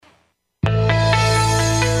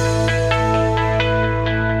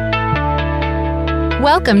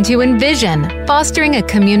Welcome to Envision, fostering a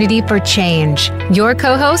community for change. Your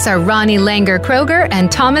co-hosts are Ronnie Langer-Kroger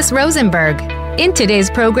and Thomas Rosenberg. In today's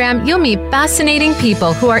program, you'll meet fascinating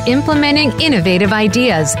people who are implementing innovative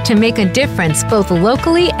ideas to make a difference both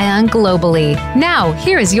locally and globally. Now,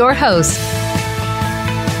 here is your host.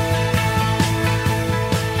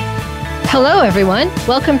 Hello, everyone.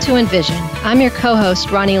 Welcome to Envision. I'm your co-host,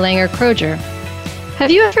 Ronnie Langer-Kroger. Have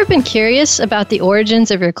you ever been curious about the origins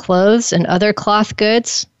of your clothes and other cloth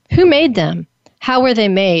goods? Who made them? How were they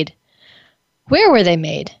made? Where were they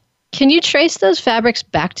made? Can you trace those fabrics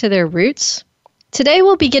back to their roots? Today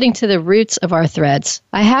we'll be getting to the roots of our threads.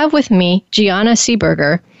 I have with me Gianna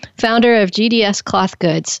Seeberger, founder of GDS Cloth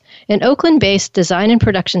Goods, an Oakland-based design and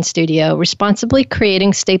production studio responsibly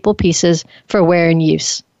creating staple pieces for wear and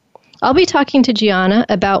use. I'll be talking to Gianna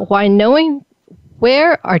about why knowing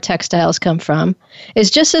where our textiles come from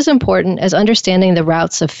is just as important as understanding the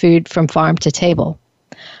routes of food from farm to table.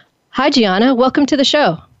 Hi, Gianna. Welcome to the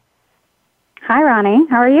show. Hi, Ronnie.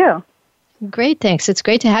 How are you? Great, thanks. It's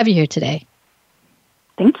great to have you here today.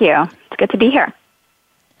 Thank you. It's good to be here.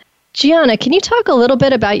 Gianna, can you talk a little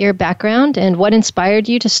bit about your background and what inspired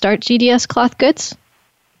you to start GDS Cloth Goods?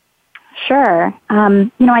 Sure.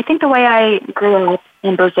 I think the way I grew up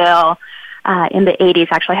in Brazil in the 80s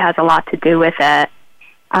actually has a lot to do with it.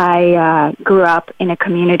 I grew up in a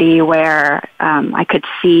community where I could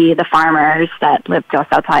see the farmers that lived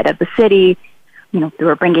just outside of the city. They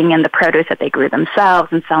were bringing in the produce that they grew themselves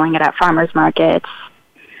and selling it at farmers markets.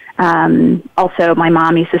 Also, my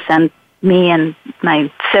mom used to send me and my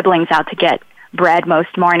siblings out to get bread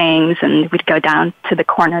most mornings, and we'd go down to the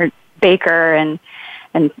corner baker and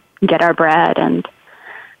get our bread. And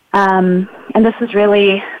this was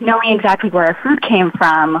really knowing exactly where our food came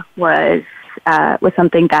from was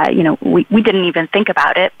something that, we didn't even think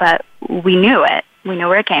about it, but we knew it. We knew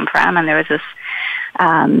where it came from, and there was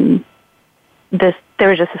this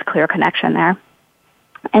clear connection there.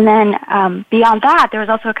 And then beyond that, there was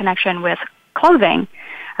also a connection with clothing.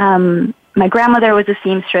 My grandmother was a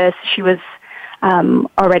seamstress. She was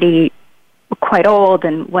already quite old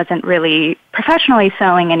and wasn't really professionally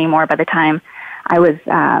sewing anymore by the time I was,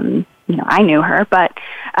 I knew her, but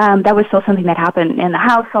that was still something that happened in the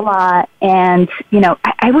house a lot. And,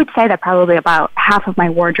 I would say that probably about half of my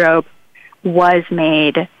wardrobe was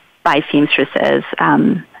made by seamstresses.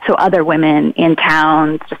 So other women in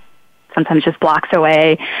town, sometimes just blocks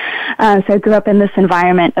away. So I grew up in this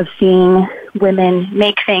environment of seeing women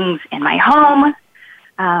make things in my home,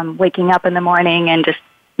 waking up in the morning and just,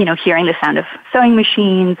 hearing the sound of sewing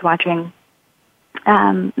machines, watching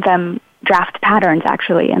them draft patterns,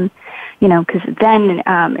 actually. And, because then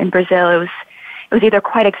in Brazil it was either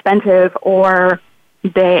quite expensive or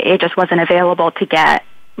it just wasn't available to get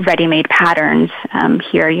ready-made patterns.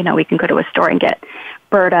 Here, we can go to a store and get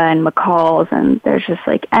Berta and McCall's, and there's just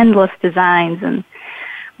like endless designs. And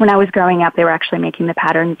when I was growing up, they were actually making the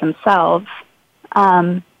patterns themselves.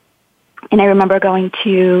 And I remember going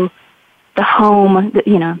to the home,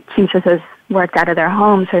 seamstresses worked out of their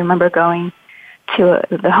homes. So I remember going to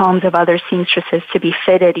the homes of other seamstresses to be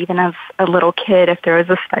fitted, even as a little kid, if there was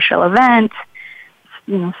a special event,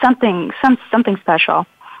 something special.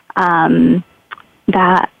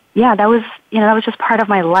 That was just part of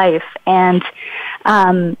my life, and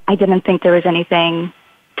I didn't think there was anything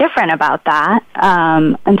different about that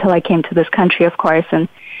until I came to this country, of course. And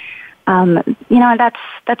that's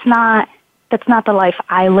not the life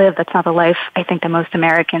I live. That's not the life I think that most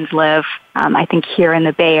Americans live. I think here in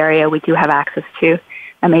the Bay Area, we do have access to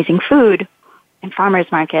amazing food and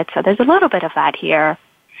farmers markets. So there's a little bit of that here.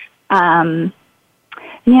 And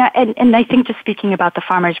I think just speaking about the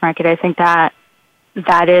farmers market, I think that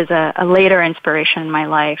is a later inspiration in my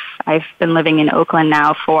life. I've been living in Oakland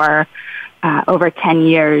now for over 10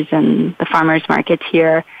 years, and the farmers markets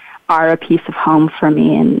here are a piece of home for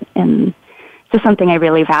me, and just something I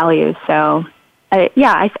really value. So,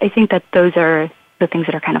 I think that those are the things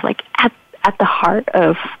that are kind of like at the heart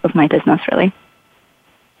of my business, really.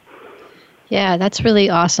 Yeah, that's really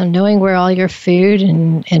awesome, knowing where all your food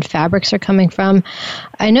and fabrics are coming from.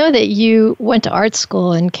 I know that you went to art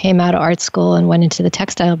school and came out of art school and went into the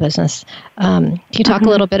textile business. Can you talk a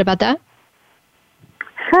little bit about that?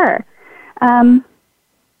 Sure.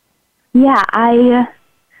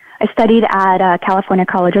 I studied at California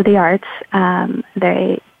College of the Arts.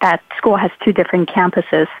 That school has two different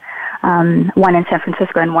campuses, one in San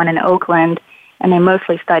Francisco and one in Oakland. And I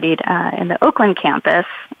mostly studied in the Oakland campus.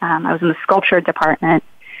 I was in the sculpture department,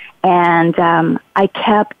 and I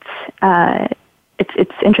kept.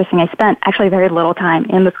 It's interesting. I spent actually very little time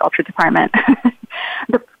in the sculpture department.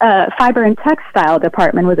 the fiber and textile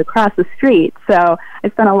department was across the street, so I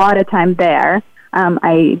spent a lot of time there.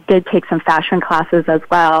 I did take some fashion classes as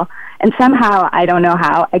well, and somehow, I don't know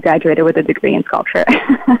how, I graduated with a degree in sculpture.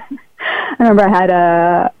 I remember I had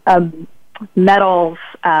a metals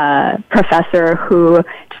professor who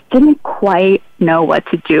just didn't quite know what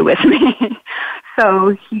to do with me.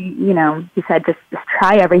 So he said, just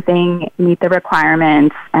try everything, meet the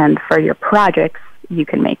requirements, and for your projects, you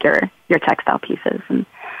can make your textile pieces. And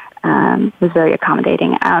was very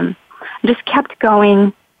accommodating. Just kept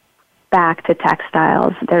going back to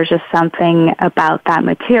textiles. There's just something about that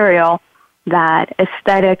material that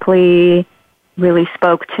aesthetically really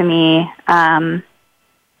spoke to me. And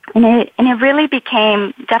it really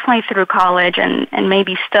became, definitely through college and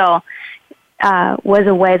maybe still, was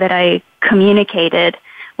a way that I communicated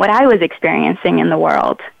what I was experiencing in the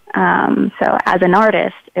world. So as an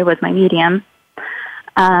artist, it was my medium.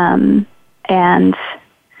 And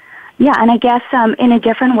I guess in a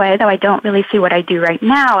different way, though I don't really see what I do right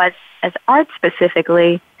now as art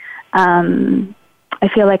specifically, I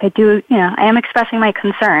feel like I do, I am expressing my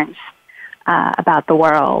concerns about the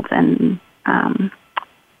world and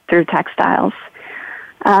through textiles.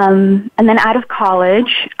 And then out of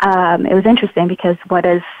college, it was interesting because what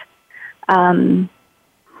does a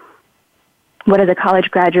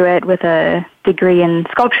college graduate with a degree in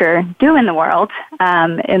sculpture do in the world?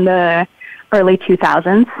 In the early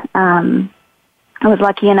 2000s, I was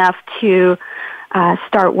lucky enough to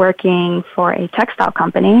start working for a textile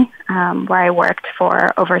company where I worked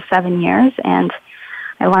for over 7 years, and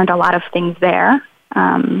I learned a lot of things there.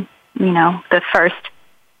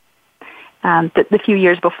 The few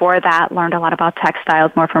years before that, learned a lot about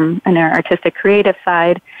textiles, more from an artistic, creative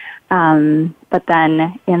side. But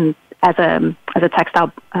then, as a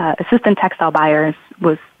textile assistant textile buyers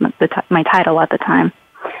was my title at the time.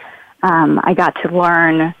 I got to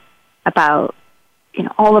learn about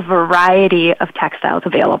all the variety of textiles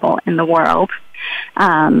available in the world.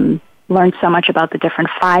 Learned so much about the different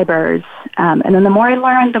fibers, and then the more I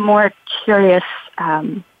learned, the more curious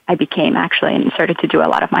I became, actually, and started to do a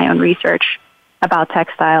lot of my own research about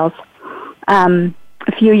textiles. A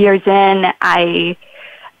few years in, I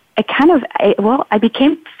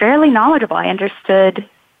became fairly knowledgeable. I understood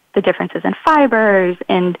the differences in fibers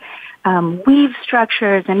and weave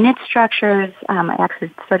structures and knit structures. I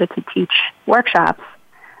actually started to teach workshops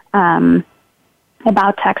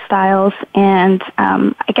about textiles, and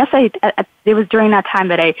I guess it was during that time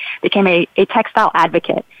that I became a textile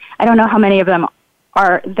advocate. I don't know how many of them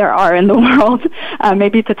there are in the world.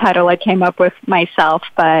 Maybe it's a title I came up with myself,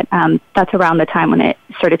 but that's around the time when it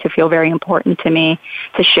started to feel very important to me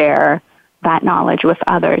to share that knowledge with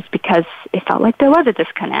others, because it felt like there was a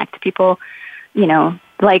disconnect. People,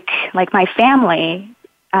 like my family,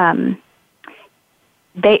 my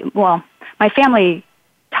family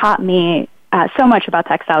taught me so much about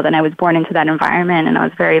textiles, and I was born into that environment, and I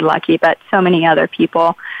was very lucky, but so many other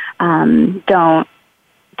people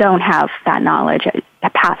don't have that knowledge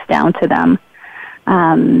passed down to them.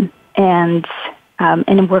 And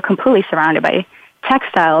we're completely surrounded by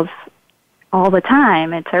textiles all the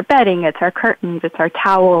time. It's our bedding, it's our curtains, it's our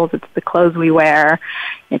towels, it's the clothes we wear,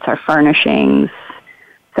 it's our furnishings.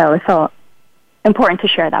 So it's so important to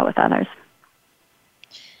share that with others.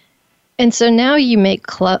 And so now you make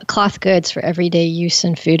cloth goods for everyday use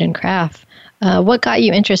in food and craft. What got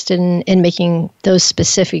you interested in making those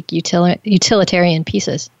specific utilitarian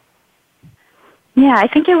pieces? Yeah, I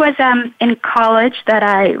think it was in college that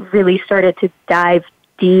I really started to dive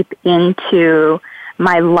deep into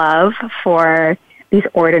my love for these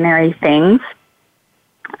ordinary things.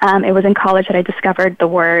 It was in college that I discovered the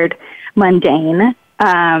word mundane.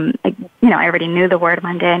 I already knew the word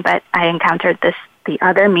mundane, but I encountered the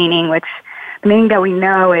other meaning, which the meaning that we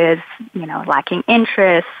know is, lacking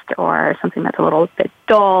interest or something that's a little bit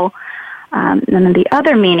dull. And then the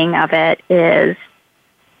other meaning of it is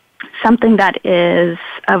something that is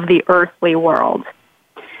of the earthly world,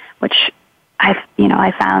 which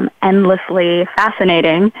I found endlessly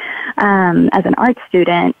fascinating as an art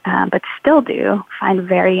student, but still do find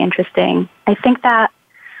very interesting. I think that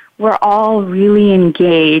we're all really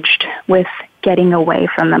engaged with getting away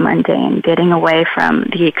from the mundane, getting away from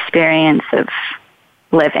the experience of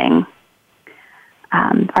living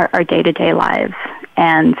our day-to-day lives.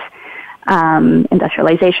 And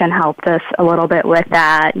industrialization helped us a little bit with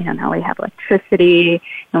that. Now we have electricity,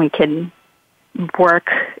 and we can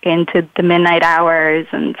work into the midnight hours,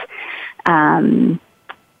 and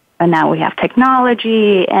now we have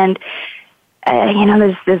technology, and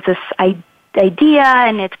there's this idea,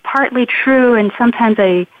 and it's partly true, and sometimes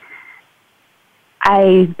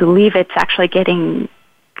I believe it's actually getting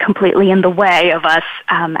completely in the way of us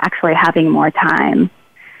actually having more time.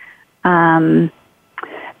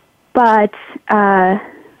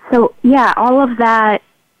 So yeah, all of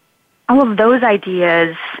those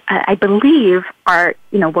ideas, I believe, are,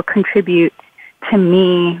 what contribute to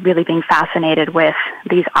me really being fascinated with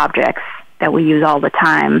these objects that we use all the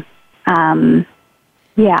time. I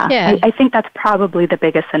think that's probably the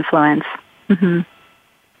biggest influence. Mm-hmm.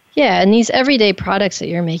 Yeah, and these everyday products that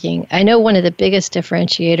you're making, I know one of the biggest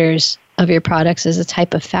differentiators of your products is the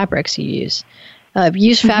type of fabrics you use. You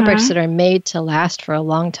use fabrics that are made to last for a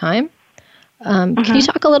long time. Can you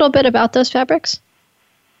talk a little bit about those fabrics?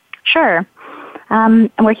 Sure.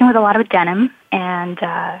 I'm working with a lot of denim and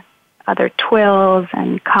other twills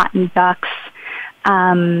and cotton ducks.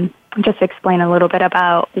 Just to explain a little bit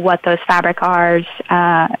about what those fabrics are.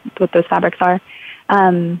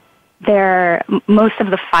 They're most of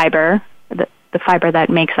the fiber, the fiber that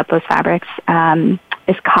makes up those fabrics,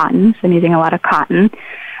 is cotton. So I'm using a lot of cotton.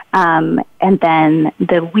 And then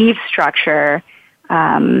the weave structure,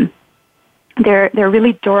 they're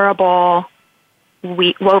really durable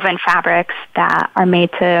woven fabrics that are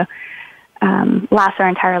made to last our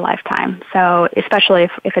entire lifetime. So especially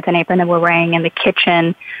if it's an apron that we're wearing in the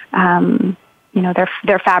kitchen,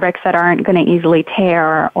 they're fabrics that aren't going to easily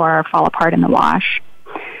tear or fall apart in the wash.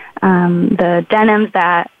 The denims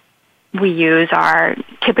that we use are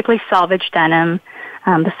typically selvage denim.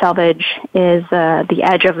 The selvage is the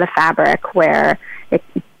edge of the fabric where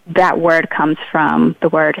that word comes from the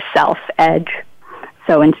word self-edge.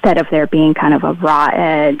 So instead of there being kind of a raw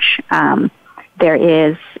edge, there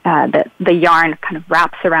is the yarn kind of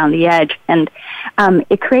wraps around the edge, and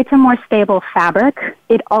it creates a more stable fabric.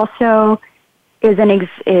 It also is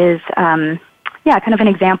kind of an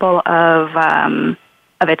example of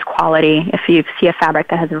its quality. If you see a fabric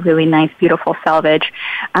that has a really nice, beautiful selvage,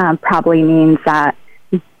 probably means that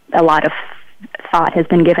a lot of thought has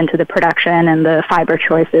been given to the production and the fiber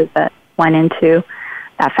choices that went into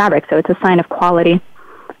that fabric. So it's a sign of quality.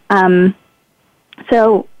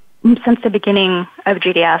 So since the beginning of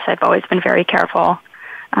GDS, I've always been very careful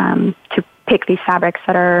to pick these fabrics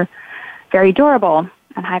that are very durable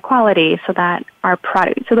and high quality, so that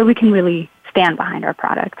we can really stand behind our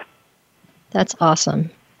product. That's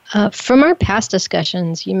awesome. From our past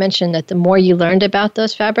discussions, you mentioned that the more you learned about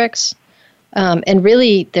those fabrics, and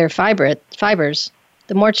really their fibers,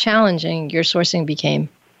 the more challenging your sourcing became.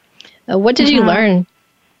 What did you learn,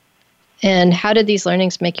 and how did these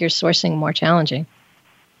learnings make your sourcing more challenging?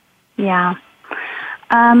 Yeah.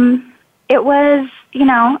 It was,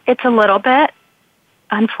 it's a little bit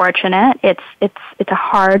unfortunate. It's a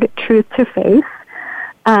hard truth to face.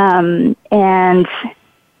 And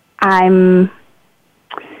I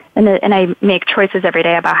make choices every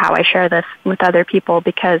day about how I share this with other people,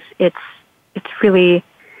 because it's really,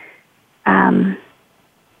 our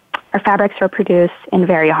fabrics are produced in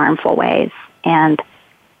very harmful ways, and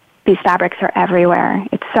these fabrics are everywhere.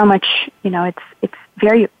 It's so much,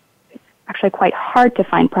 it's actually quite hard to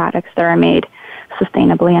find products that are made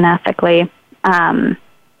sustainably and ethically,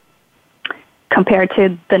 compared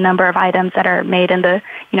to the number of items that are made in the,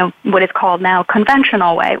 what is called now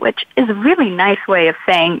conventional way, which is a really nice way of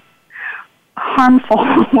saying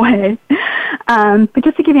harmful way. But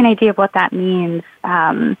just to give you an idea of what that means,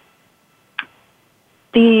 some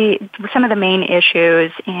of the main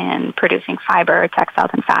issues in producing fiber,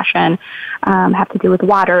 textiles, and fashion have to do with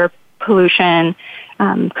water pollution,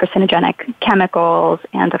 carcinogenic chemicals,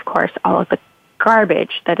 and of course all of the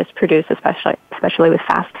garbage that is produced, especially with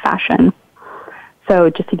fast fashion. So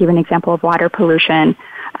just to give an example of water pollution,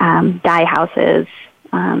 dye houses,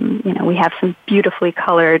 we have some beautifully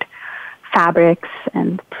colored fabrics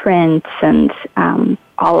and prints, and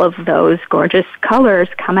all of those gorgeous colors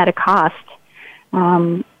come at a cost.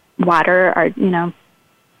 Water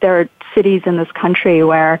there are cities in this country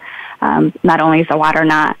where not only is the water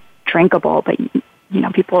not drinkable, but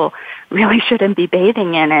people really shouldn't be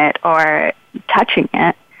bathing in it or touching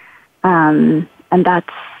it, and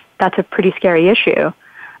that's a pretty scary issue.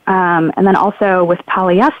 And then also with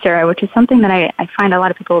polyester, which is something that I find a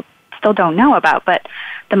lot of people still don't know about, but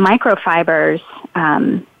the microfibers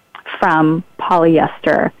from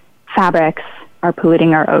polyester fabrics are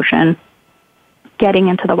polluting our ocean, getting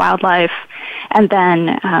into the wildlife. And then,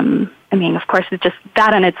 of course, it's just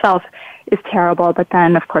that in itself is terrible. But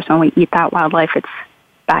then, of course, when we eat that wildlife, it's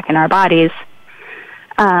back in our bodies.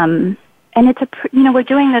 And it's we're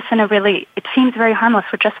doing this in it seems very harmless.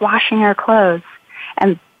 We're just washing our clothes,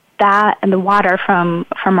 and the water from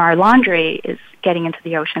our laundry is getting into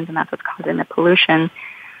the oceans, and that's what's causing the pollution.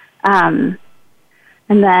 And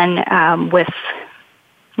then with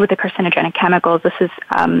with the carcinogenic chemicals. This is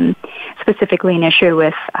specifically an issue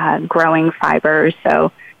with growing fibers.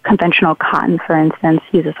 So conventional cotton, for instance,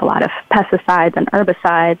 uses a lot of pesticides and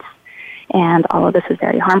herbicides, and all of this is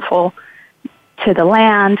very harmful to the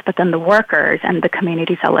land, but then the workers and the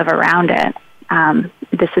communities that live around it.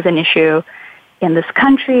 This is an issue in this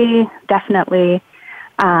country, definitely,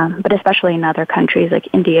 but especially in other countries like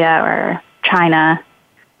India or China,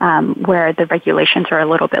 where the regulations are a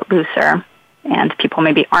little bit looser and people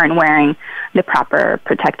maybe aren't wearing the proper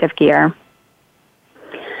protective gear.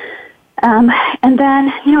 And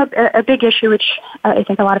then, a big issue, which I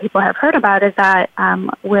think a lot of people have heard about, is that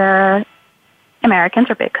where Americans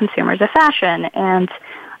are big consumers of fashion, and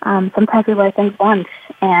sometimes we wear things once,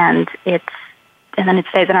 and then it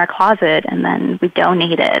stays in our closet, and then we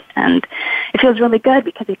donate it, and it feels really good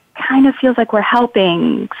because it kind of feels like we're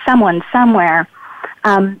helping someone somewhere.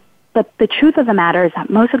 But the truth of the matter is that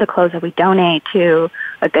most of the clothes that we donate to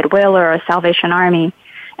a Goodwill or a Salvation Army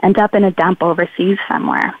end up in a dump overseas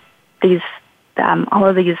somewhere. All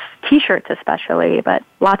of these T-shirts especially, but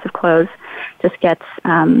lots of clothes just gets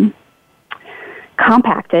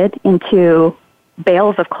compacted into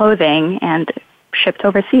bales of clothing and shipped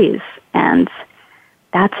overseas. And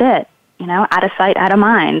that's it, out of sight, out of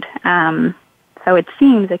mind. So it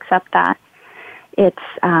seems, except that it's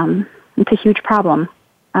a huge problem.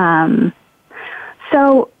 And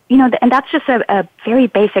that's just a very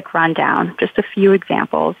basic rundown, just a few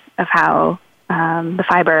examples of how the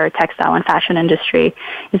fiber, textile, and fashion industry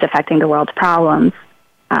is affecting the world's problems.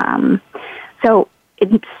 So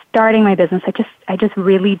in starting my business, I just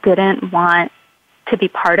really didn't want to be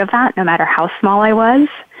part of that, no matter how small I was.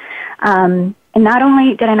 And not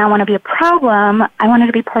only did I not want to be a problem, I wanted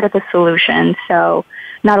to be part of the solution. So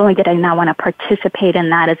not only did I not want to participate in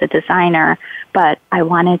that as a designer, but I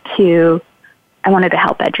wanted to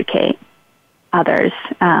help educate others.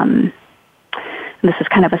 This is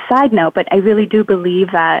kind of a side note, but I really do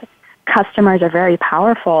believe that customers are very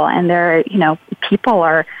powerful, and people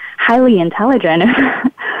are highly intelligent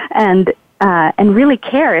and really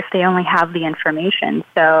care if they only have the information.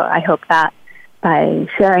 So I hope that by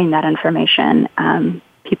sharing that information,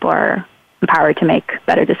 people are empowered to make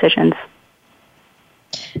better decisions.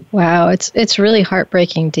 Wow, it's really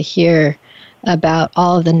heartbreaking to hear about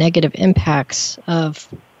all of the negative impacts of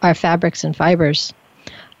our fabrics and fibers.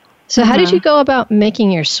 So how did you go about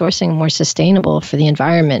making your sourcing more sustainable for the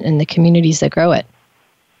environment and the communities that grow it?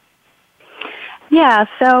 Yeah,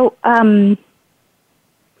 so, and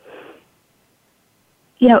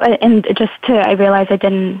I realized I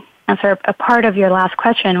didn't answer a part of your last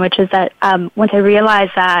question, which is that once I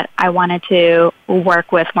realized that I wanted to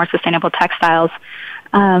work with more sustainable textiles,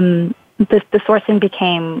 the sourcing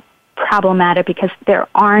became problematic because there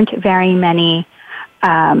aren't very many,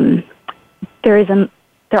 there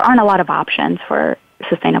aren't a lot of options for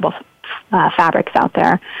sustainable fabrics out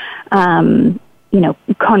there. Cone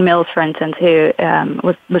Mills, for instance, who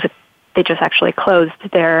they just actually closed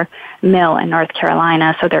their mill in North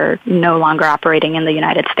Carolina, so they're no longer operating in the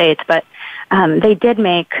United States. But they did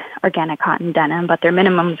make organic cotton denim, but their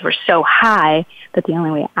minimums were so high that the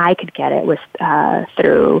only way I could get it was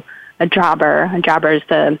through a jobber. A jobber is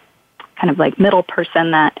the kind of like middle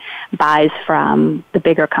person that buys from the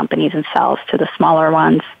bigger companies and sells to the smaller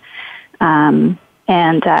ones. And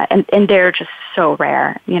they're just so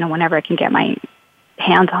rare. Whenever I can get my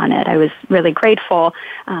hands on it, I was really grateful,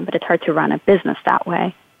 but it's hard to run a business that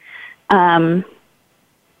way. I'm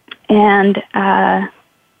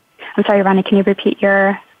sorry, Ronnie, can you repeat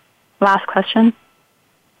your last question?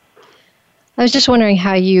 I was just wondering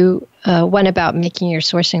how you went about making your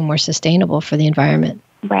sourcing more sustainable for the environment.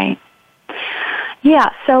 Right.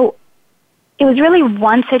 Yeah, so it was really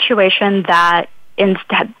one situation that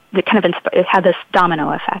instead it had this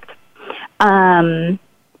domino effect. And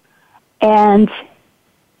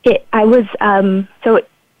so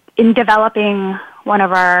in developing one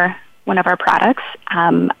of our products,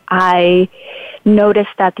 I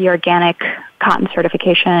noticed that the organic cotton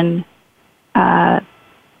certification that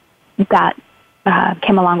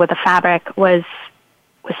came along with the fabric was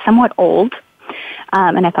somewhat old.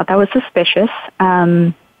 And I thought that was suspicious.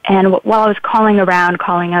 And while I was calling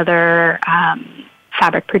other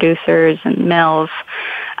fabric producers and mills,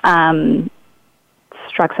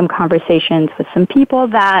 struck some conversations with some people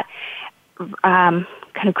that kind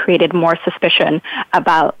of created more suspicion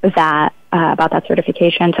about that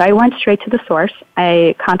certification. So I went straight to the source.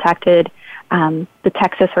 I contacted the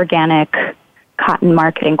Texas Organic Cotton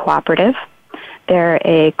Marketing Cooperative. They're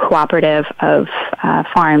a cooperative of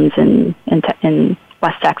farms in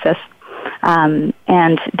West Texas,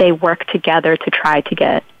 and they work together to try to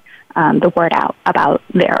get the word out about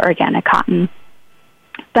their organic cotton.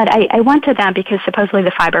 But I went to them because supposedly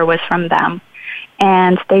the fiber was from them.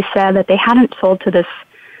 And they said that they hadn't sold to this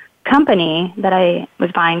company that I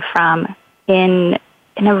was buying from in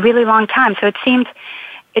a really long time. So it seemed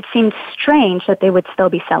strange that they would still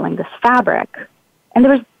be selling this fabric. And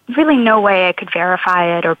there was really no way I could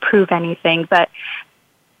verify it or prove anything. But,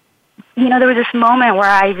 there was this moment where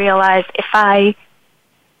I realized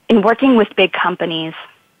in working with big companies,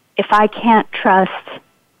 if I can't trust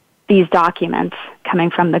these documents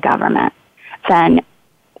coming from the government, then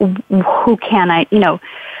who can I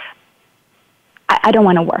don't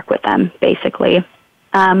want to work with them, basically.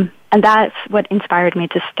 And that's what inspired me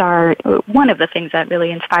to start, one of the things that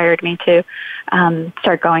really inspired me to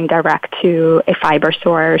start going direct to a fiber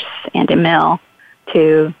source and a mill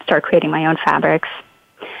to start creating my own fabrics.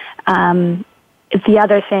 The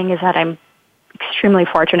other thing is that I'm extremely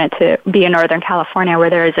fortunate to be in Northern California, where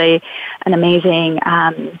there is an amazing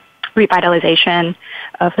revitalization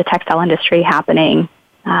of the textile industry happening.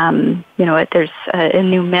 There's a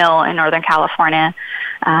new mill in Northern California,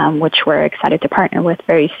 which we're excited to partner with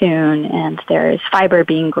very soon. And there's fiber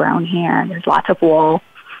being grown here. There's lots of wool,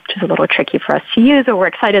 which is a little tricky for us to use, but we're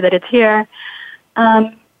excited that it's here.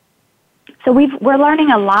 So we're learning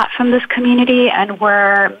a lot from this community, and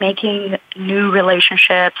we're making new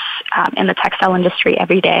relationships in the textile industry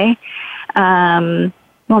every day. Well,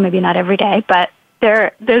 maybe not every day, but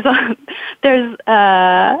there's also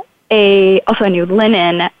a new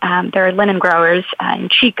linen. There are linen growers in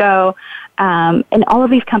Chico, and all of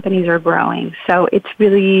these companies are growing. So it's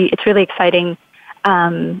really exciting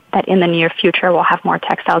that in the near future we'll have more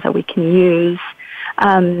textiles that we can use.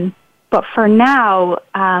 But for now,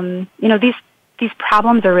 these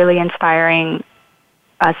problems are really inspiring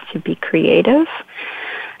us to be creative,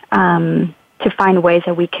 to find ways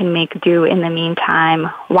that we can make do in the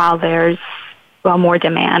meantime while more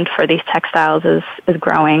demand for these textiles is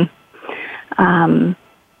growing.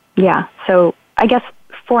 So I guess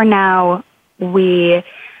for now, we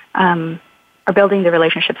are building the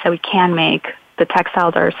relationships that we can make. The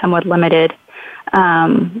textiles are somewhat limited,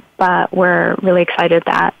 but we're really excited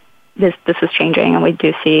that this is changing, and we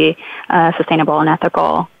do see sustainable and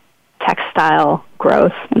ethical textile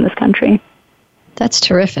growth in this country. That's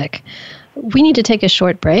terrific. We need to take a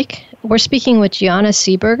short break. We're speaking with Gianna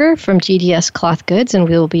Seeberger from GDS Cloth Goods, and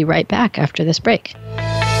we will be right back after this break.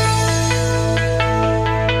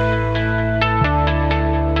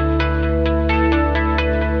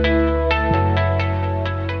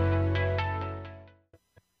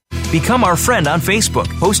 Become our friend on Facebook.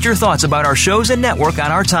 Post your thoughts about our shows and network on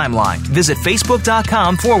our timeline. Visit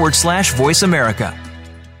Facebook.com/Voice America.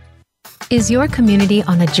 Is your community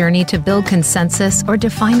on a journey to build consensus or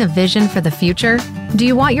define a vision for the future? Do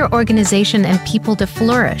you want your organization and people to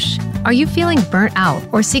flourish? Are you feeling burnt out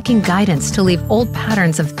or seeking guidance to leave old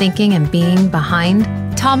patterns of thinking and being behind?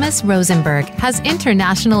 Thomas Rosenberg has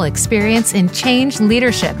international experience in change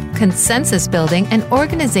leadership, consensus building, and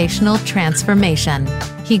organizational transformation.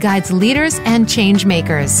 He guides leaders and change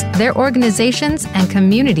makers, their organizations, and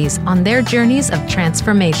communities on their journeys of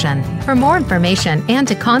transformation. For more information and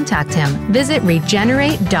to contact him, visit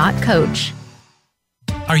regenerate.coach.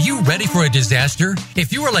 Are you ready for a disaster?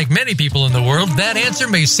 If you are like many people in the world, that answer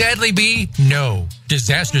may sadly be no.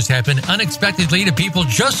 Disasters happen unexpectedly to people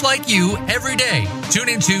just like you every day. Tune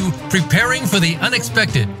into Preparing for the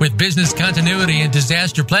Unexpected with business continuity and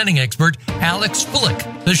disaster planning expert Alex Fullick.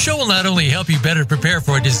 The show will not only help you better prepare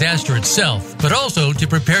for a disaster itself, but also to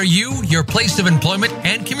prepare you, your place of employment,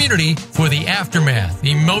 and community for the aftermath,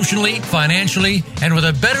 emotionally, financially, and with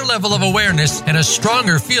a better level of awareness and a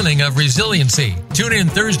stronger feeling of resiliency. Tune in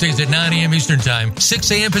Thursdays at 9 a.m. Eastern Time,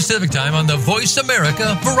 6 a.m. Pacific Time on the Voice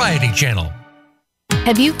America Variety Channel.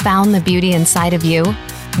 Have you found the beauty inside of you?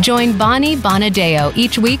 Join Bonnie Bonadeo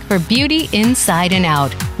each week for Beauty Inside and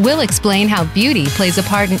Out. We'll explain how beauty plays a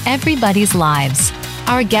part in everybody's lives.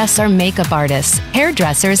 Our guests are makeup artists,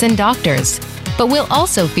 hairdressers, and doctors. But we'll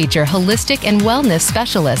also feature holistic and wellness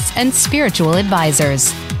specialists and spiritual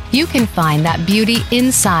advisors. You can find that beauty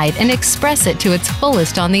inside and express it to its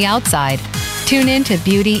fullest on the outside. Tune in to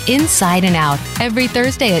Beauty Inside and Out every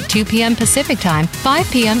Thursday at 2 p.m. Pacific Time,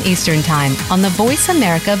 5 p.m. Eastern Time on the Voice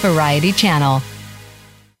America Variety Channel.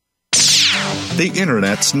 The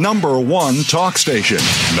Internet's #1 talk station.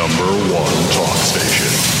 #1 talk station.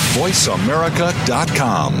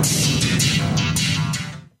 VoiceAmerica.com.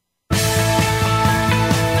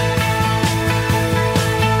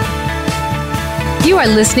 You are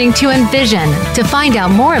listening to Envision. To find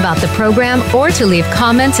out more about the program or to leave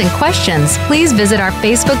comments and questions, please visit our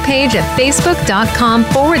Facebook page at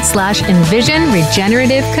facebook.com/Envision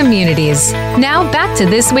Regenerative Communities. Now back to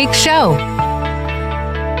this week's show.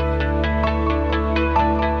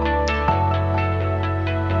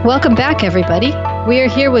 Welcome back, everybody. We are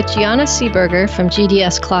here with Gianna Seeberger from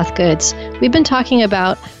GDS Cloth Goods. We've been talking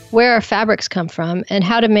about where our fabrics come from and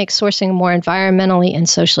how to make sourcing more environmentally and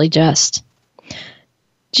socially just.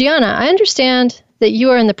 Gianna, I understand that you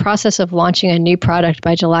are in the process of launching a new product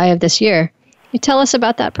by July of this year. Can you tell us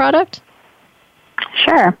about that product?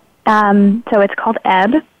 Sure. So it's called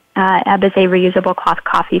Ebb. Ebb is a reusable cloth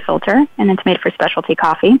coffee filter, and it's made for specialty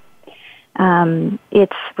coffee. We're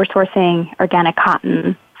sourcing organic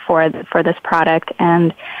cotton for this product,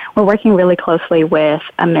 and we're working really closely with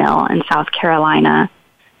a mill in South Carolina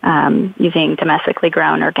using domestically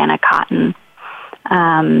grown organic cotton.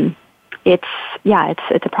 It's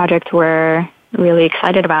a project we're really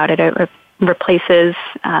excited about. It replaces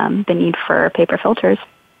the need for paper filters.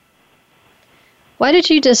 Why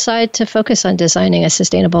did you decide to focus on designing a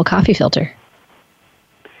sustainable coffee filter?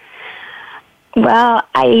 Well,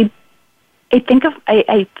 I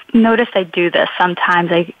noticed I do this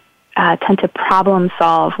sometimes. I tend to problem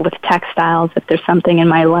solve with textiles. If there's something in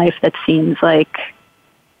my life that seems like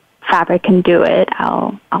fabric can do it,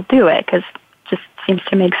 I'll do it because it just seems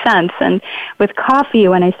to make sense. And with coffee,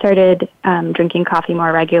 when I started drinking coffee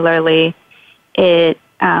more regularly, it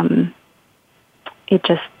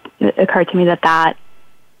just occurred to me that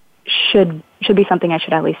should be something I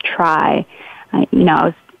should at least try.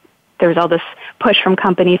 There was all this push from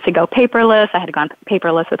companies to go paperless. I had gone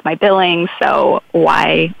paperless with my billing, so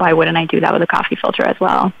why wouldn't I do that with a coffee filter as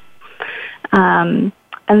well? And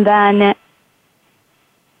then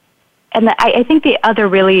I think the other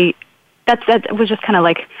that was just kind of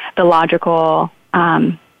like the logical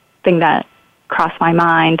thing that crossed my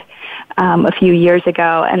mind a few years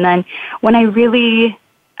ago. And then when I really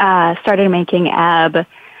started making Ebb,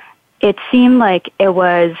 it seemed like it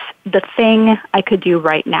was the thing I could do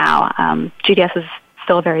right now. GDS is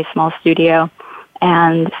still a very small studio,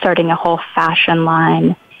 and starting a whole fashion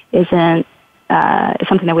line is something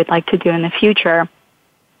that we'd like to do in the future.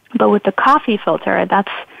 But with the coffee filter,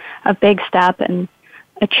 that's a big step and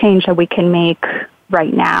a change that we can make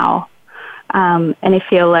right now. And I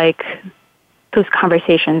feel like those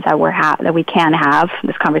conversations that we can have,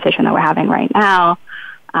 this conversation that we're having right now,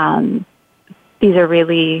 these are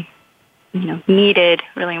really needed,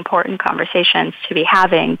 really important conversations to be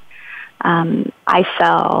having. I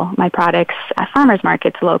sell my products at farmers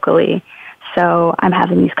markets locally, so I'm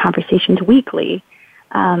having these conversations weekly,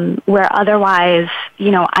 where otherwise,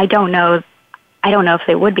 I don't know if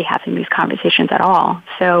they would be having these conversations at all.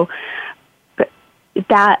 So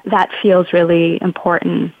that feels really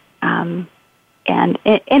important, and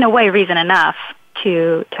in a way, reason enough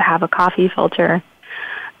to have a coffee filter.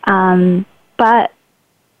 But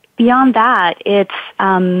beyond that, it's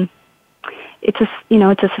a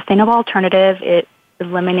sustainable alternative. It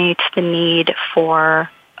eliminates the need for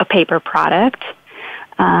a paper product,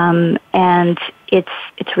 and it's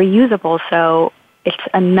reusable. So it's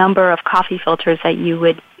a number of coffee filters that you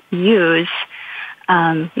would use.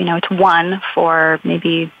 It's one for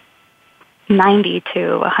maybe 90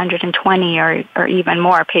 to 120 or even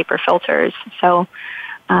more paper filters. So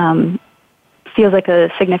feels like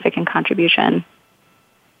a significant contribution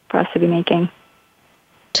for us to be making.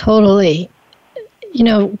 Totally.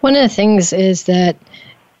 One of the things is that,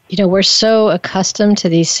 we're so accustomed to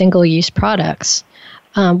these single-use products.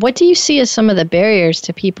 What do you see as some of the barriers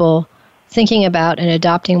to people thinking about and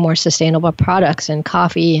adopting more sustainable products in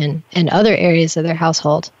coffee and other areas of their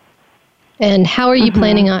household? And how are you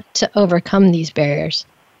planning to overcome these barriers?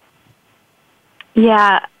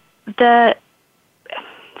 Yeah, the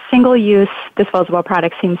single-use disposable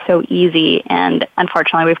products seem so easy, and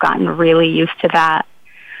unfortunately we've gotten really used to that.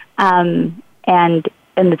 And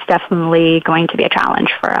it's definitely going to be a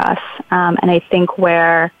challenge for us. And I think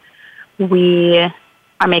where we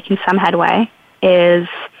are making some headway is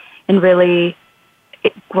in really,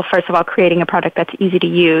 first of all, creating a product that's easy to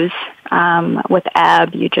use. With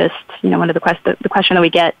Ebb, you just, one of the question that we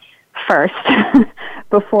get first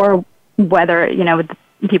before whether,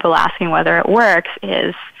 people asking whether it works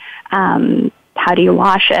is, how do you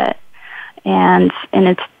wash it? And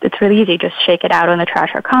it's really easy. Just shake it out on the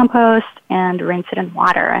trash or compost and rinse it in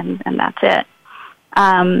water, and that's it.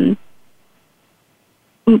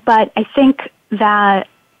 But I think that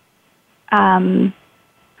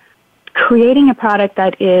creating a product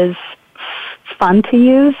that is fun to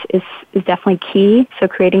use is definitely key. So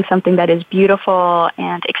creating something that is beautiful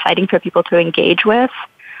and exciting for people to engage with.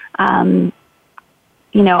 I'm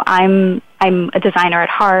a designer at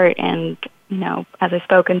heart, and as I've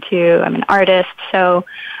spoken to, I'm an artist. So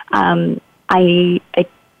I've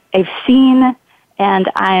seen,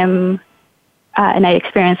 and and I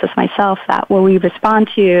experience this myself, that what we respond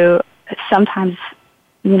to sometimes,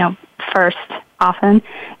 often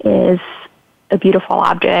is a beautiful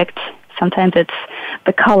object. Sometimes it's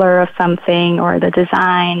the color of something or the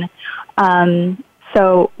design.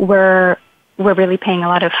 So we're really paying a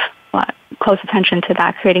lot of close attention to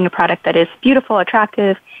that, creating a product that is beautiful,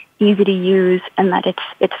 attractive, easy to use, and that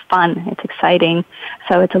it's fun, it's exciting.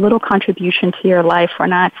 So it's a little contribution to your life. We're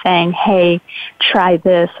not saying, hey, try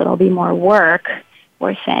this, it'll be more work.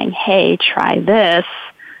 We're saying, hey, try this,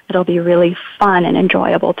 it'll be really fun and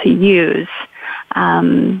enjoyable to use.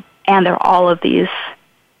 And there are all of these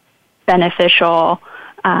beneficial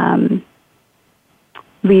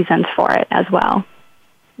reasons for it as well.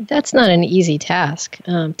 That's not an easy task,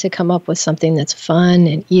 to come up with something that's fun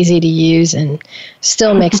and easy to use and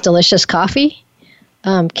still makes delicious coffee.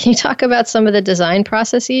 Can you talk about some of the design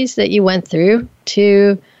processes that you went through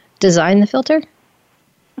to design the filter?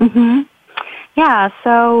 Mm-hmm. Yeah,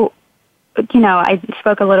 so, I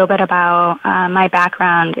spoke a little bit about my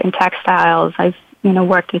background in textiles. I've,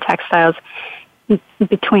 worked in textiles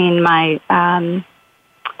between my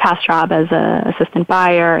past job as an assistant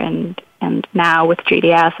buyer and now with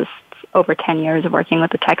GDS. It's over 10 years of working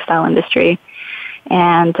with the textile industry.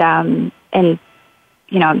 And I'm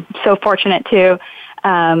so fortunate to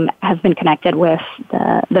have been connected with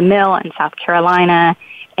the mill in South Carolina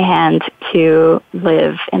and to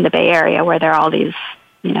live in the Bay Area where there are all these,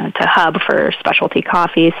 to hub for specialty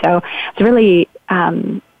coffee. So it's really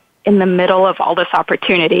in the middle of all this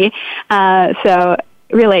opportunity. So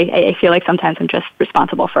really, I feel like sometimes I'm just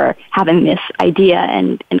responsible for having this idea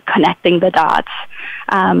and connecting the dots.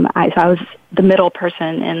 So I was the middle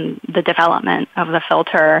person in the development of the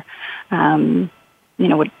filter.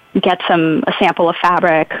 Would get a sample of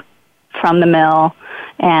fabric from the mill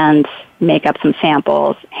and make up some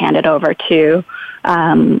samples, hand it over to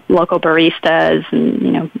local baristas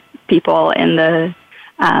and people in the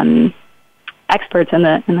experts in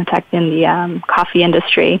the coffee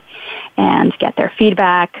industry, and get their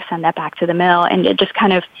feedback, send that back to the mill, and it just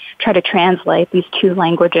kind of try to translate these two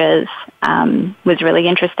languages was really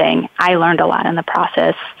interesting. I learned a lot in the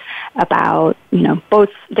process about both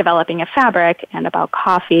developing a fabric and about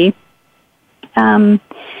coffee.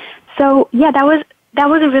 So yeah, that was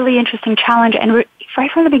a really interesting challenge, and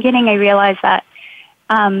right from the beginning, I realized that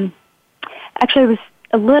actually it was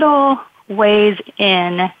a little ways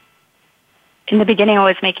in the beginning. I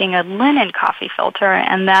was making a linen coffee filter,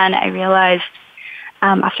 and then I realized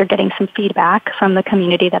after getting some feedback from the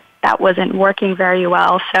community that wasn't working very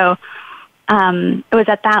well. So it was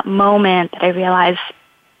at that moment that I realized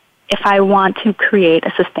if I want to create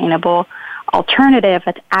a sustainable alternative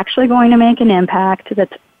that's actually going to make an impact,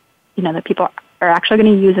 that people are actually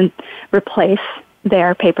going to use and replace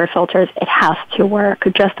their paper filters, it has to work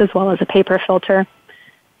just as well as a paper filter.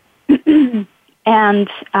 And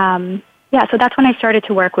so that's when I started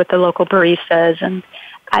to work with the local baristas, and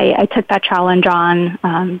I took that challenge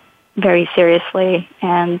on very seriously.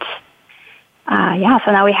 And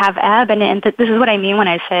so now we have Ebb, and this is what I mean when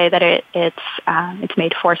I say that it's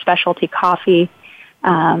made for specialty coffee,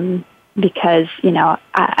 because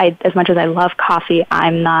I as much as I love coffee,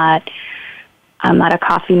 I'm not a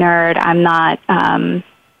coffee nerd. I'm not.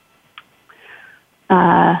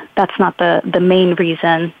 That's not the main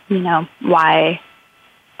reason why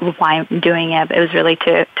I'm doing it. It was really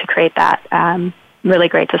to create that really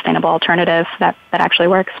great sustainable alternative that actually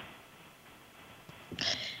works.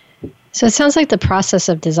 So it sounds like the process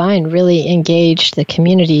of design really engaged the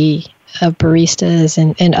community of baristas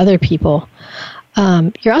and other people.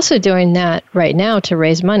 You're also doing that right now to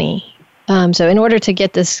raise money. So in order to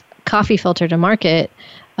get this coffee filter to market,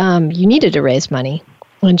 you needed to raise money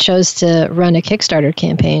and chose to run a Kickstarter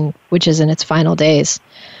campaign, which is in its final days.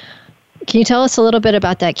 Can you tell us a little bit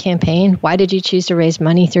about that campaign? Why did you choose to raise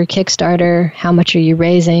money through Kickstarter? How much are you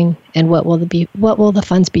raising, and what will the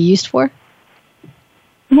funds be used for?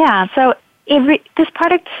 Yeah, so this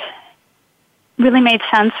product really made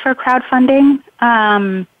sense for crowdfunding.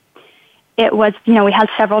 It was, we had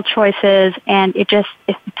several choices, and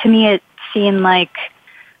to me, it seemed like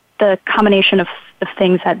the combination of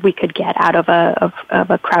things that we could get out of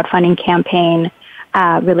a crowdfunding campaign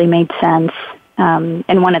really made sense.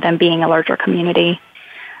 And one of them being a larger community.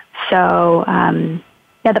 So,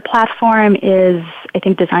 the platform is, I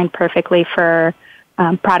think, designed perfectly for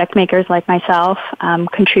product makers like myself,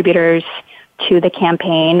 contributors to the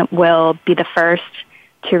campaign, will be the first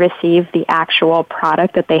to receive the actual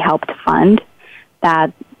product that they helped fund.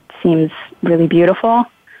 That seems really beautiful.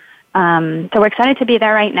 So we're excited to be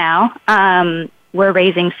there right now. We're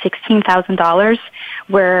raising $16,000.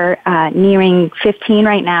 We're nearing 15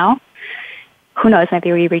 right now. Who knows?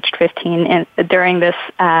 Maybe we reached 15 during this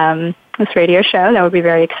this radio show. That would be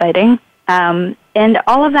very exciting. And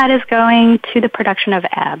all of that is going to the production of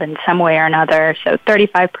Ebb in some way or another. So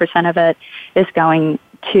 35% of it is going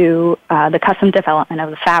to the custom development of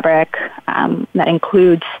the fabric. That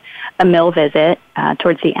includes a mill visit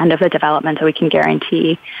towards the end of the development, so we can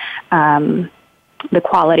guarantee the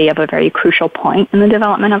quality of a very crucial point in the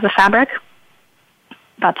development of the fabric.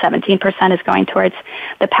 About 17% is going towards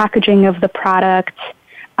the packaging of the product.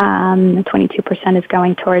 22% is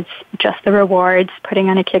going towards just the rewards, putting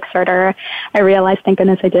on a Kickstarter. I realized, thank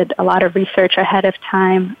goodness I did a lot of research ahead of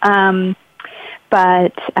time.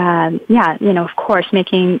 But of course,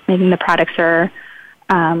 making the products are,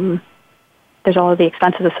 there's all of the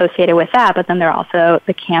expenses associated with that, but then there are also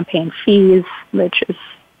the campaign fees, which is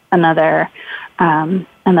another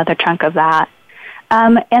chunk of that.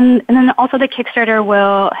 And then also the Kickstarter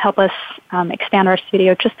will help us expand our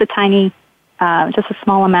studio just a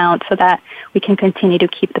small amount, so that we can continue to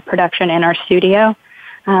keep the production in our studio.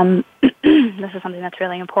 This is something that's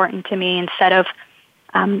really important to me. Instead of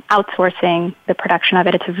outsourcing the production of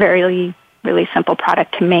it, it's a very, really simple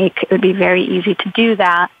product to make. It would be very easy to do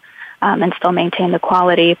that and still maintain the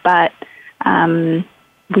quality, but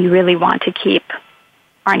we really want to keep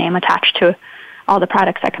our name attached to all the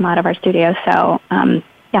products that come out of our studio. So,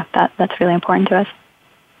 that's really important to us.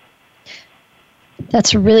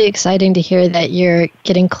 That's really exciting to hear that you're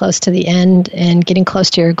getting close to the end and getting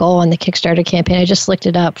close to your goal on the Kickstarter campaign. I just looked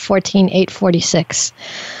it up, 14,846.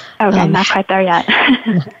 Okay, not quite there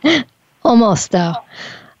yet. Almost, though.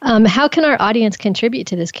 How can our audience contribute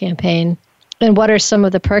to this campaign, and what are some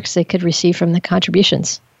of the perks they could receive from the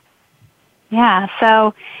contributions? Yeah,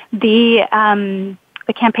 so the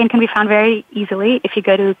campaign can be found very easily if you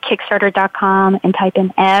go to Kickstarter.com and type in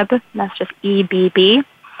EBB. That's just EBB.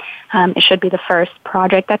 It should be the first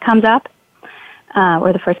project that comes up,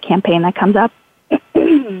 or the first campaign that comes up.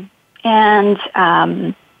 And,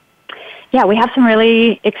 we have some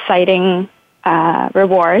really exciting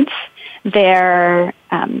rewards. I've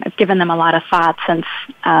given them a lot of thought since,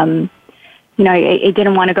 I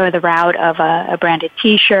didn't want to go the route of a branded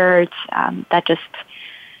T-shirt that just,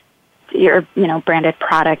 branded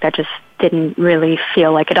product that just didn't really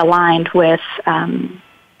feel like it aligned with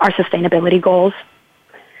our sustainability goals.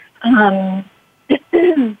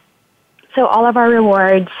 So all of our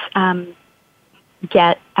rewards come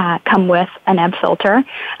with an Ebb filter.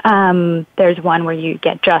 There's one where you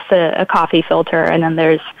get just a coffee filter, and then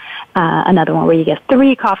there's another one where you get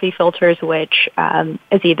 3 coffee filters, which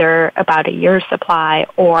is either about a year's supply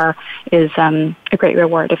or is a great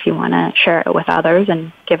reward if you want to share it with others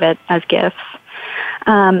and give it as gifts.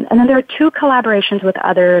 And then there are 2 collaborations with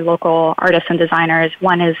other local artists and designers.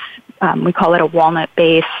 One is, we call it a walnut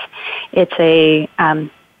base. It's a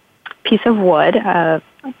piece of wood, of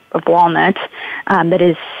walnut, that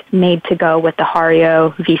is made to go with the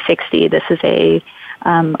Hario V60. This is a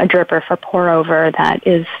dripper for pour over that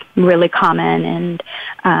is really common,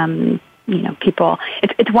 and people.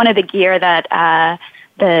 It's one of the gear that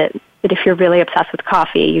if you're really obsessed with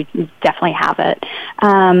coffee, you definitely have it.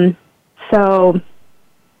 So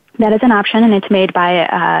that is an option, and it's made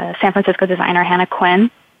by San Francisco designer Hannah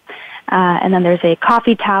Quinn. And then there's a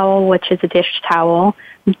coffee towel, which is a dish towel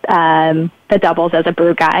that doubles as a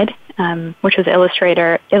brew guide, which was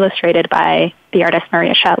illustrated by the artist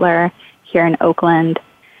Maria Shetler here in Oakland.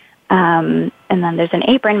 And then there's an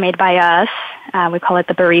apron made by us. We call it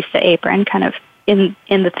the barista apron, kind of in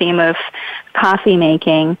the theme of coffee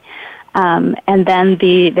making. And then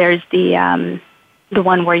there's the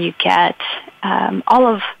one where you get all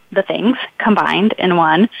of the things combined in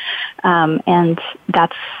one, and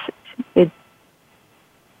that's it.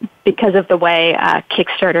 Because of the way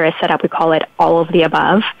Kickstarter is set up, we call it all of the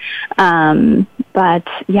above. But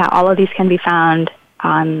yeah, all of these can be found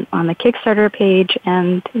on the Kickstarter page,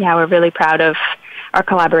 and yeah, we're really proud of our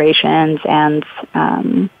collaborations and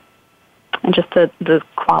just the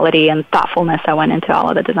quality and thoughtfulness that went into all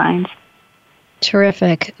of the designs.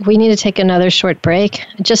 Terrific. We need to take another short break.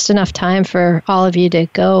 Just enough time for all of you to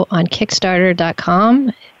go on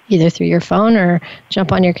Kickstarter.com, either through your phone or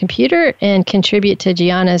jump on your computer and contribute to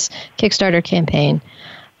Gianna's Kickstarter campaign.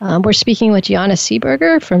 We're speaking with Gianna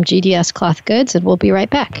Seeberger from GDS Cloth Goods, and we'll be right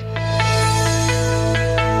back.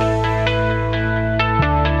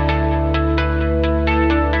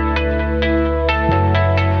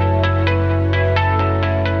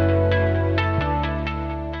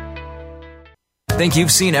 Think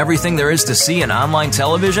you've seen everything there is to see in online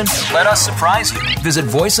television? Let us surprise you. Visit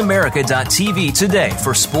voiceamerica.tv today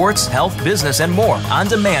for sports, health, business, and more on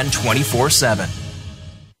demand 24/7.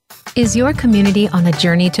 Is your community on a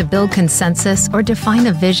journey to build consensus or define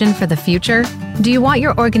a vision for the future? Do you want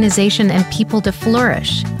your organization and people to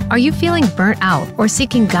flourish? Are you feeling burnt out or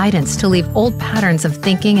seeking guidance to leave old patterns of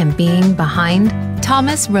thinking and being behind?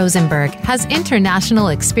 Thomas Rosenberg has international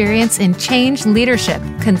experience in change leadership,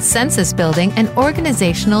 consensus building, and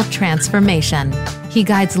organizational transformation. He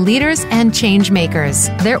guides leaders and change makers,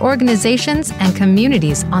 their organizations, and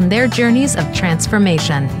communities on their journeys of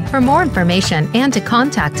transformation. For more information and to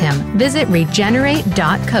contact him, visit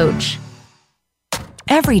regenerate.coach.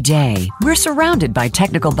 Every day, we're surrounded by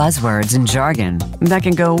technical buzzwords and jargon that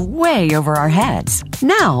can go way over our heads.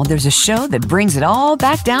 Now, there's a show that brings it all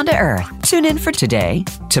back down to earth. Tune in for Today,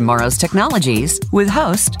 Tomorrow's Technologies with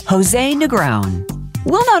host Jose Negron.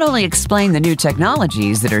 We'll not only explain the new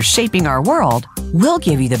technologies that are shaping our world, we'll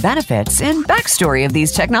give you the benefits and backstory of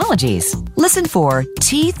these technologies. Listen for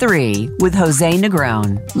T3 with Jose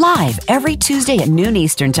Negron, live every Tuesday at noon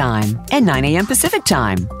Eastern Time and 9 a.m. Pacific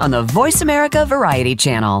Time on the Voice America Variety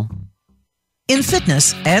Channel. In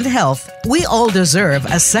fitness and health, we all deserve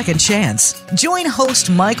a second chance. Join host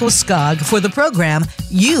Michael Skog for the program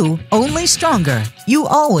You Only Stronger. You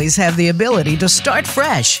always have the ability to start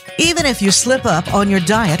fresh, even if you slip up on your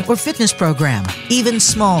diet or fitness program. Even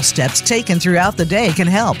small steps taken throughout the day can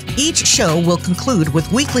help. Each show will conclude with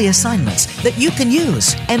weekly assignments that you can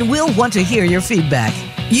use, and we'll want to hear your feedback.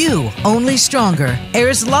 You Only Stronger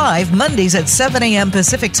airs live Mondays at 7 a.m.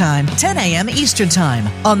 Pacific Time, 10 a.m. Eastern Time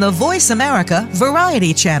on the Voice America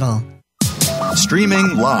Variety Channel.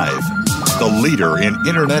 Streaming live, the leader in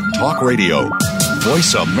Internet talk radio,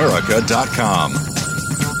 voiceamerica.com.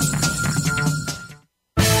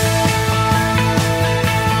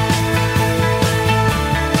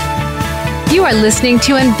 You are listening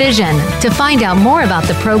to Envision. To find out more about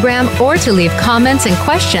the program or to leave comments and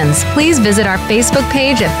questions, please visit our Facebook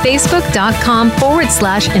page at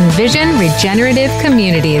facebook.com/Envision Regenerative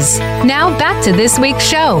Communities. Now back to this week's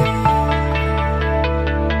show.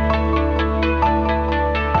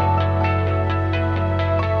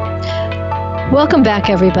 Welcome back,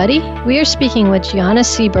 everybody. We are speaking with Gianna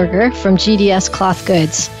Seeberger from GDS Cloth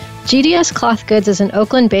Goods. GDS Cloth Goods is an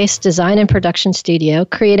Oakland-based design and production studio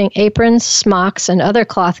creating aprons, smocks, and other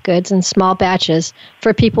cloth goods in small batches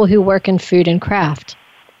for people who work in food and craft.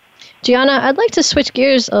 Gianna, I'd like to switch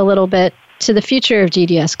gears a little bit to the future of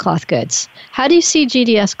GDS Cloth Goods. How do you see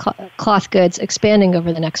GDS Cloth Goods expanding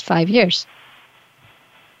over the next 5 years?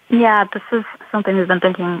 Yeah, this is something we've been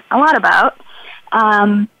thinking a lot about.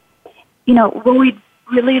 What we'd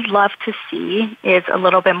really love to see is a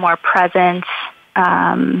little bit more presence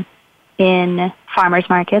in farmers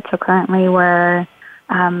markets. So currently we're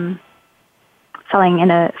selling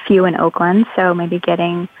in a few in Oakland, so maybe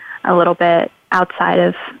getting a little bit outside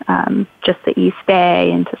of just the East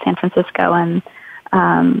Bay into San Francisco and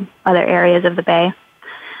other areas of the Bay.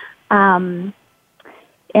 And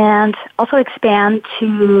also expand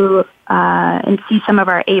to and see some of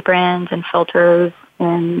our aprons and filters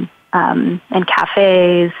in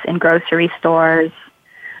cafes and grocery stores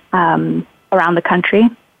around the country.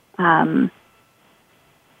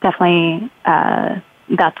 Definitely,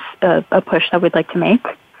 that's a push that we'd like to make.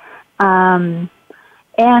 And,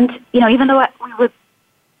 even though we would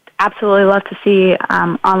absolutely love to see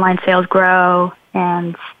online sales grow,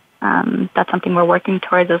 and that's something we're working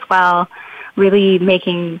towards as well, really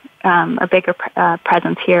making a bigger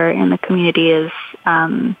presence here in the community is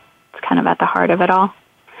it's kind of at the heart of it all.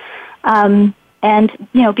 And,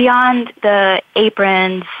 beyond the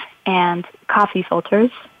aprons and coffee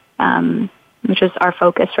filters, which is our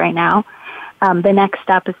focus right now, the next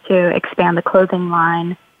step is to expand the clothing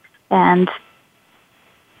line. And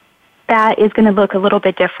that is going to look a little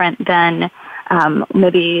bit different than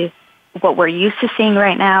maybe what we're used to seeing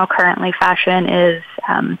right now. Currently, fashion is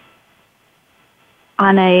on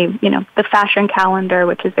the fashion calendar,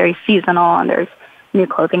 which is very seasonal, and there's new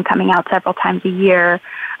clothing coming out several times a year.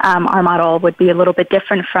 Our model would be a little bit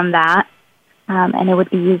different from that, and it would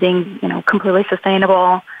be using, completely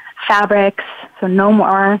sustainable fabrics, so no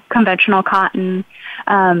more conventional cotton,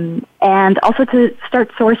 and also to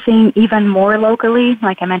start sourcing even more locally.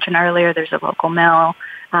 Like I mentioned earlier, there's a local mill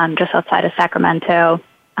just outside of Sacramento.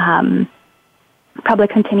 Probably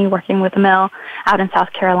continue working with a mill out in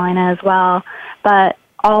South Carolina as well, but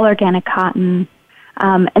all organic cotton.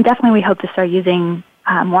 And definitely we hope to start using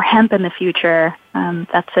more hemp in the future.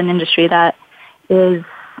 That's an industry that is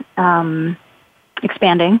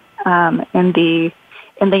expanding in the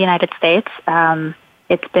United States.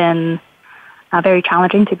 It's been very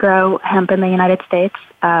challenging to grow hemp in the United States,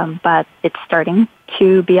 but it's starting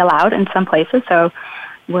to be allowed in some places, so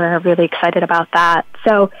we're really excited about that.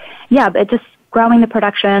 So, yeah, but just growing the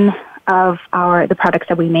production of the products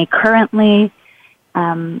that we make currently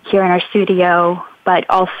here in our studio, but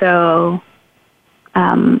also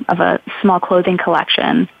of a small clothing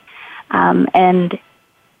collection. And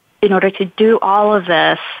in order to do all of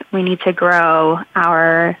this, we need to grow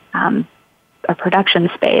our production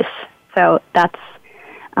space. So that's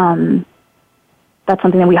something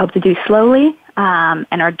that we hope to do slowly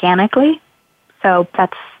and organically. So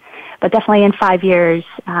but definitely in 5 years,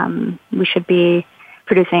 we should be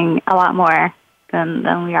producing a lot more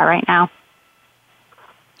than we are right now.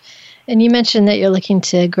 And you mentioned that you're looking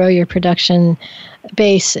to grow your production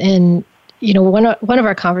base, and one of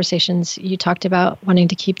our conversations, you talked about wanting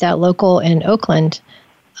to keep that local in Oakland.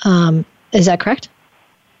 Is that correct?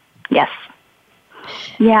 Yes.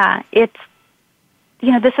 Yeah, it's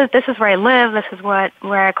this is where I live. This is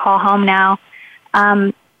where I call home now.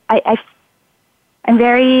 I'm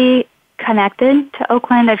very connected to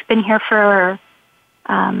Oakland. I've been here for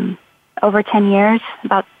over 10 years,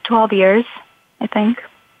 about 12 years, I think.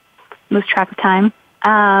 Lose track of time.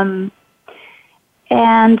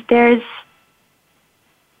 And there's,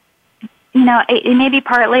 it maybe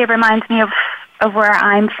partly it reminds me of where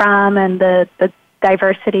I'm from and the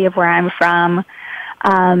diversity of where I'm from.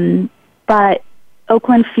 But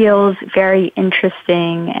Oakland feels very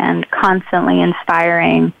interesting and constantly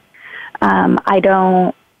inspiring.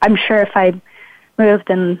 I'm sure if I moved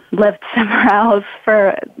and lived somewhere else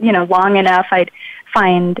for, long enough, I'd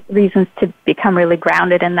find reasons to become really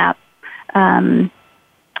grounded in that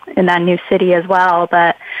new city as well.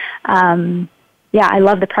 But, I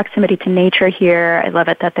love the proximity to nature here. I love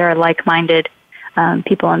it that there are like-minded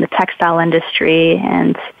people in the textile industry,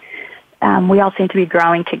 and we all seem to be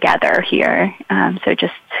growing together here. So it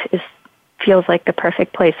just feels like the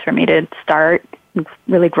perfect place for me to start and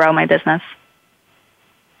really grow my business.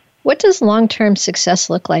 What does long-term success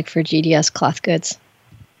look like for GDS Cloth Goods?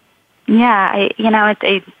 Yeah,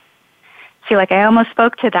 I feel like I almost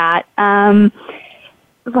spoke to that.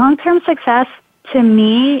 Long-term success to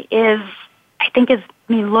me is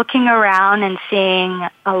me looking around and seeing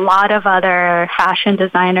a lot of other fashion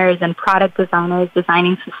designers and product designers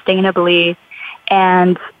designing sustainably.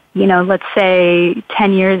 And, let's say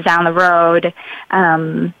 10 years down the road,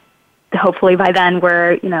 hopefully by then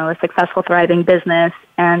we're, a successful, thriving business.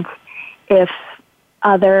 And if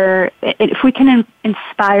we can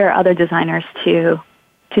inspire other designers to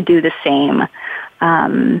do the same,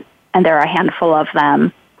 and there are a handful of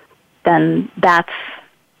them, then that's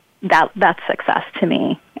success to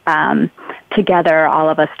me. Together, all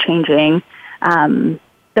of us changing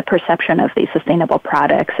the perception of these sustainable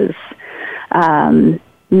products is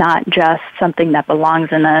not just something that belongs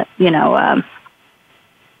in a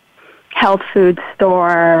health food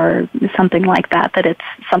store or something like that. That it's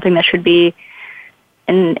something that should be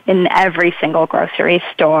in every single grocery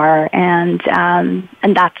store, and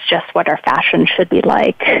that's just what our fashion should be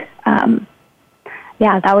like.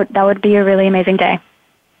 That would be a really amazing day.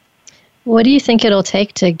 What do you think it'll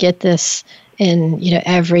take to get this in,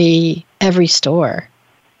 every store?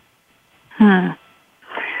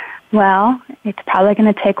 Well, it's probably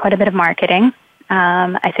going to take quite a bit of marketing.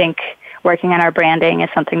 I think working on our branding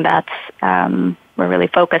is something that's we're really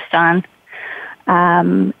focused on.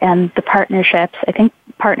 And the partnerships, I think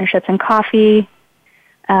partnerships in coffee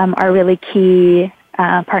are really key.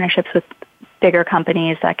 Partnerships with bigger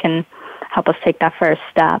companies that can help us take that first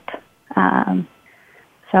step.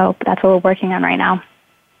 So that's what we're working on right now.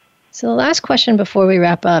 So the last question before we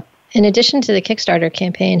wrap up, in addition to the Kickstarter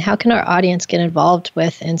campaign, how can our audience get involved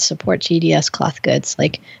with and support GDS Cloth Goods?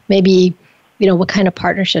 Like maybe, what kind of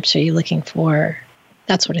partnerships are you looking for?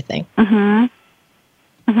 That sort of thing. Mm-hmm.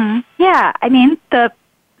 Mm-hmm. Yeah, the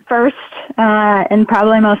first and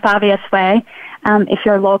probably most obvious way, if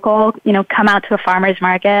you're local, come out to a farmer's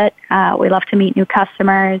market. We love to meet new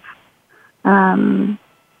customers.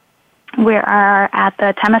 We are at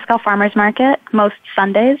the Temescal Farmers Market most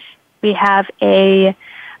Sundays. We have a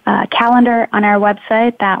calendar on our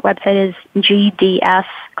website. That website is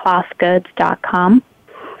gdsclothgoods.com.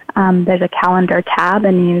 There's a calendar tab,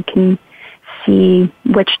 and you can see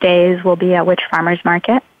which days we'll be at which farmers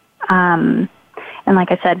market. And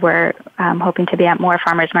like I said, we're hoping to be at more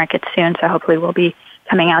farmers markets soon, so hopefully we'll be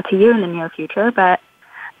coming out to you in the near future. But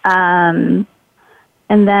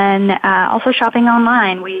and then also shopping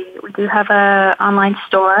online. We do have an online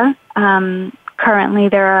store. Currently,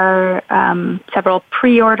 there are several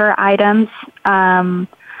pre-order items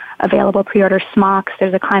available, pre-order smocks.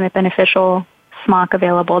 There's a climate beneficial smock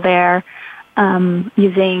available there.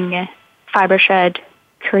 using FiberShed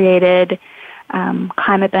created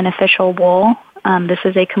climate beneficial wool. This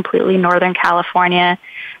is a completely Northern California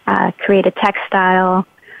created textile.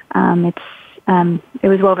 It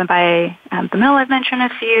was woven by the mill I've mentioned a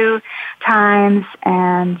few times,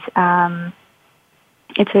 and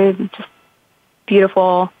it's a just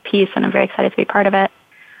beautiful piece, and I'm very excited to be part of it,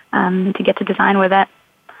 to get to design with it.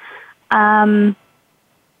 And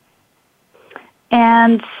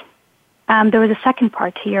there was a second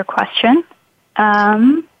part to your question.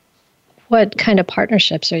 What kind of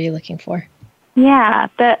partnerships are you looking for? Yeah,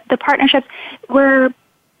 the partnerships, we're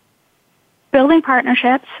building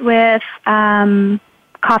partnerships with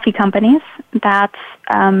coffee companies. That's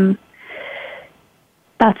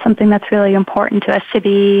something that's really important to us, to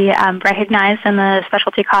be recognized in the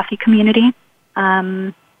specialty coffee community.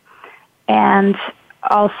 And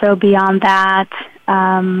also beyond that,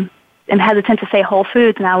 I'm hesitant to say Whole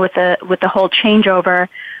Foods now with the whole changeover,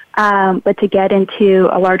 but to get into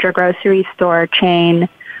a larger grocery store chain,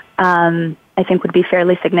 I think would be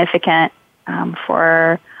fairly significant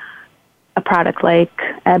for a product like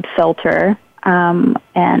Ebb Filter,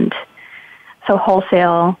 and so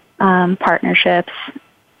wholesale partnerships,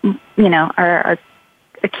 are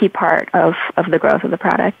a key part of the growth of the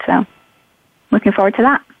product. So, looking forward to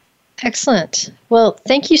that. Excellent. Well,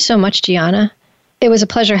 thank you so much, Gianna. It was a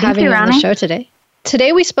pleasure having you on the show today.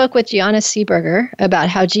 Today we spoke with Gianna Seeberger about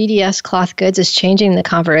how GDS Cloth Goods is changing the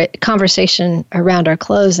conversation around our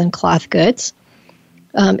clothes and cloth goods.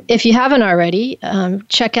 If you haven't already,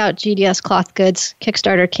 check out GDS Cloth Goods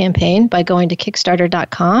Kickstarter campaign by going to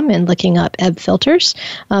Kickstarter.com and looking up Ebb Filters.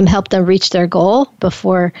 Help them reach their goal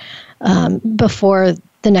before the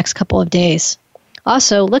next couple of days.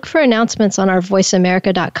 Also, look for announcements on our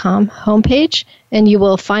VoiceAmerica.com homepage, and you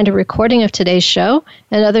will find a recording of today's show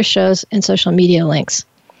and other shows and social media links.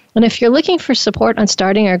 And if you're looking for support on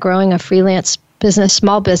starting or growing a freelance business,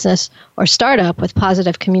 small business, or startup with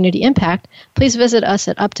positive community impact, please visit us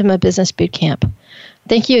at Optima Business Bootcamp.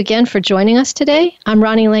 Thank you again for joining us today. I'm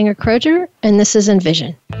Ronnie Langer Croger, and this is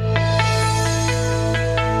Envision.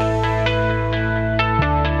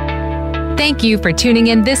 Thank you for tuning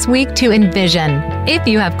in this week to Envision. If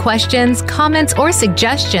you have questions, comments, or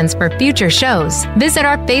suggestions for future shows, visit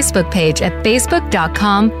our Facebook page at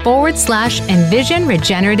facebook.com/Envision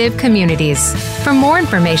Regenerative Communities. For more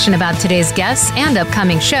information about today's guests and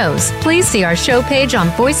upcoming shows, please see our show page on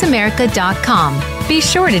voiceamerica.com. Be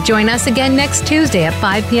sure to join us again next Tuesday at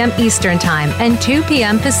 5 p.m. Eastern Time and 2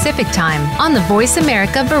 p.m. Pacific Time on the Voice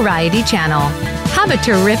America Variety Channel. Have a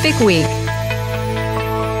terrific week.